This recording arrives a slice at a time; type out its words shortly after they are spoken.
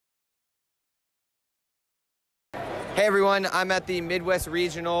Hey everyone, I'm at the Midwest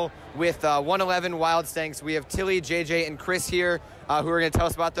Regional with 111 Wildstang. So we have Tilly, JJ, and Chris here who are going to tell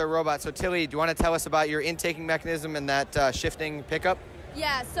us about their robot. So Tilly, do you want to tell us about your intaking mechanism and that shifting pickup?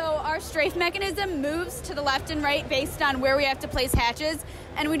 Yeah, so our strafe mechanism moves to the left and right based on where we have to place hatches,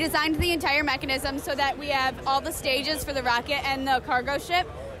 and we designed the entire mechanism so that we have all the stages for the rocket and the cargo ship,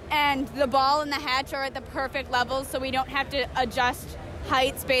 and the ball and the hatch are at the perfect levels so we don't have to adjust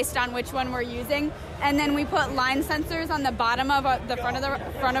heights based on which one we're using. And then we put line sensors on the bottom of the front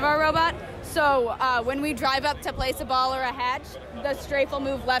of our robot, so when we drive up to place a ball or a hatch, the strafe will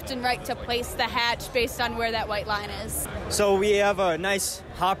move left and right to place the hatch based on where that white line is. So we have a nice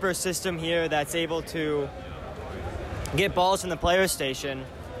hopper system here that's able to get balls from the player station,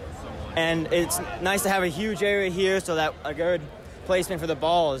 and it's nice to have a huge area here so that a good placement for the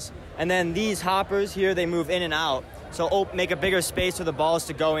balls. And then these hoppers here, they move in and out, so make a bigger space for the balls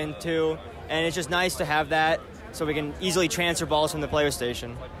to go into, and it's just nice to have that so we can easily transfer balls from the player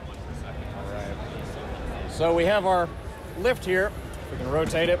station. All right. So we have our lift here. We can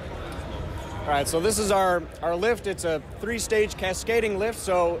rotate it. All right, so this is our lift. It's a 3-stage cascading lift,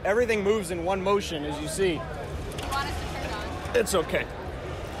 so everything moves in one motion, as you see. You want us to turn it on? It's okay.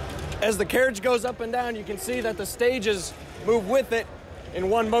 As the carriage goes up and down, you can see that the stages move with it in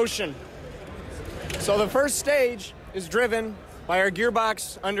one motion. So the first stage is driven by our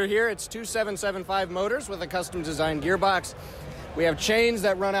gearbox under here. It's two 775 motors with a custom designed gearbox. We have chains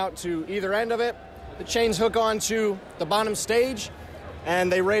that run out to either end of it. The chains hook onto the bottom stage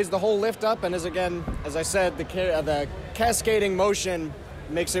and they raise the whole lift up, and as I said, the cascading motion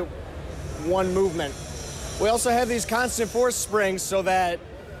makes it one movement. We also have these constant force springs so that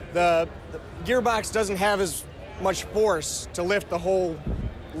the gearbox doesn't have as much force to lift the whole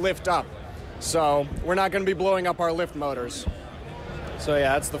lift up. So we're not going to be blowing up our lift motors. So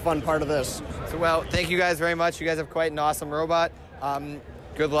yeah, that's the fun part of this. So well, thank you guys very much. You guys have quite an awesome robot.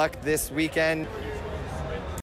 Good luck this weekend.